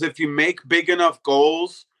times, if you make big enough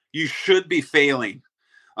goals, you should be failing.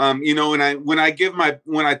 When I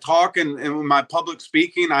talk and my public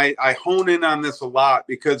speaking, I hone in on this a lot,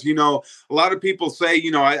 because, a lot of people say,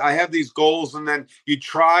 I have these goals, and then you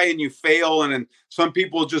try and you fail, and then some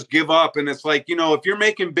people just give up. And it's like, if you're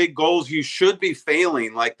making big goals, you should be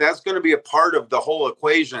failing. Like, that's going to be a part of the whole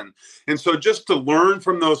equation. And so just to learn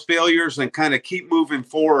from those failures and kind of keep moving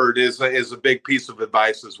forward is a big piece of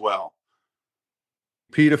advice as well.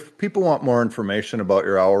 Pete, if people want more information about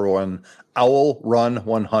your Owl Run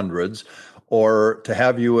 100s, or to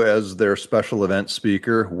have you as their special event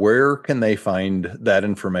speaker, where can they find that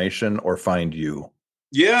information or find you?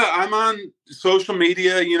 Yeah, I'm on social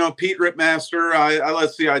media, Pete Ripmaster.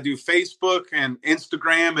 I do Facebook and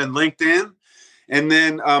Instagram and LinkedIn. And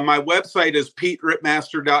then my website is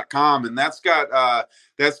PeteRipmaster.com, and that's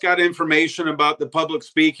got information about the public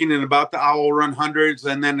speaking and about the Owl Run hundreds.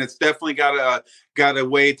 And then it's definitely got a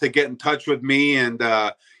way to get in touch with me, and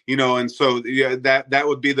and so that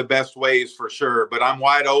would be the best ways for sure. But I'm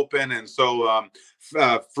wide open, and so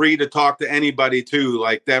free to talk to anybody too.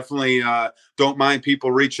 Like, definitely don't mind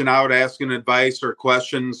people reaching out, asking advice or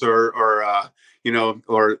questions or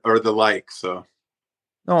the like. So.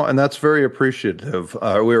 No, and that's very appreciative.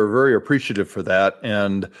 We are very appreciative for that.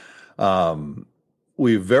 And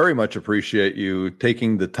we very much appreciate you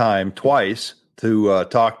taking the time twice to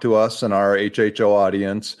talk to us and our HHO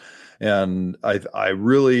audience. And I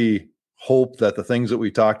really hope that the things that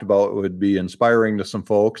we talked about would be inspiring to some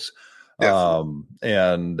folks.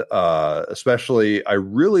 And especially, I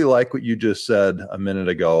really like what you just said a minute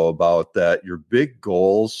ago about that your big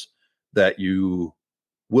goals, that you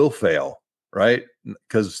will fail, right?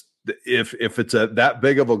 Because if it's that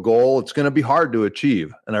big of a goal, it's going to be hard to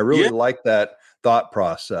achieve. And I really like that thought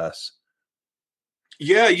process.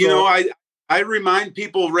 Yeah, I remind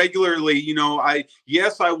people regularly, I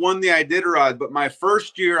won the Iditarod, but my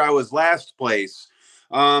first year I was last place.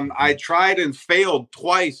 I tried and failed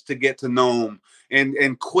twice to get to Nome,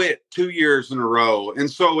 and quit 2 years in a row.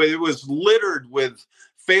 And so it was littered with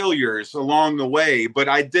failures along the way, but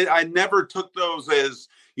I never took those as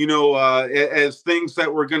as things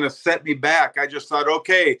that were going to set me back. I just thought,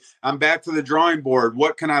 okay, I'm back to the drawing board.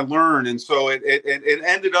 What can I learn? And so it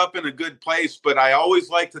ended up in a good place. But I always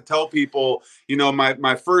like to tell people,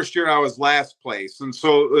 my first year I was last place, and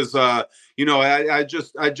so it was, I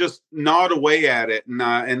just gnawed away at it,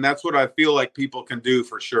 and that's what I feel like people can do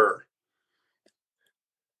for sure.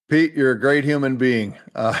 Pete, you're a great human being.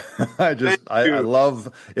 I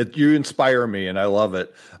love it. You inspire me, and I love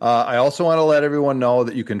it. I also want to let everyone know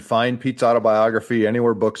that you can find Pete's autobiography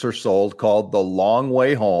anywhere books are sold, called The Long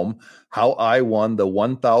Way Home: How I Won the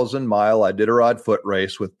 1,000-Mile Iditarod Foot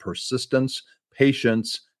Race with Persistence,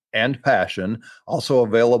 Patience, and Passion. Also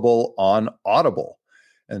available on Audible.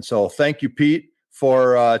 And so thank you, Pete,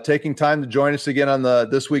 for taking time to join us again on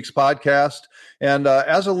this week's podcast. And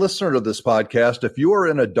as a listener to this podcast, if you are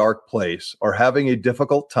in a dark place or having a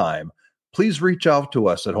difficult time, please reach out to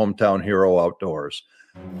us at Hometown Hero Outdoors.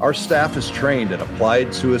 Our staff is trained in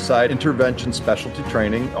Applied Suicide Intervention Specialty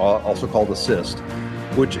Training, also called ASSIST,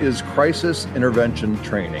 which is crisis intervention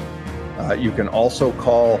training. You can also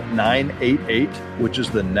call 988, which is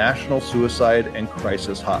the National Suicide and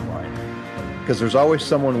Crisis Hotline, because there's always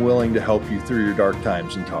someone willing to help you through your dark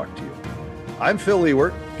times and talk to you. I'm Phil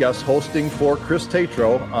Ewert, guest hosting for Chris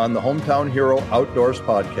Tatro on the Hometown Hero Outdoors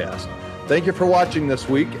podcast. Thank you for watching this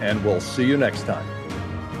week, and we'll see you next time.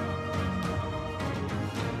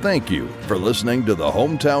 Thank you for listening to the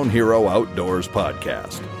Hometown Hero Outdoors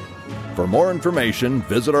podcast. For more information,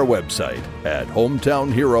 visit our website at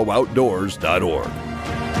hometownherooutdoors.org.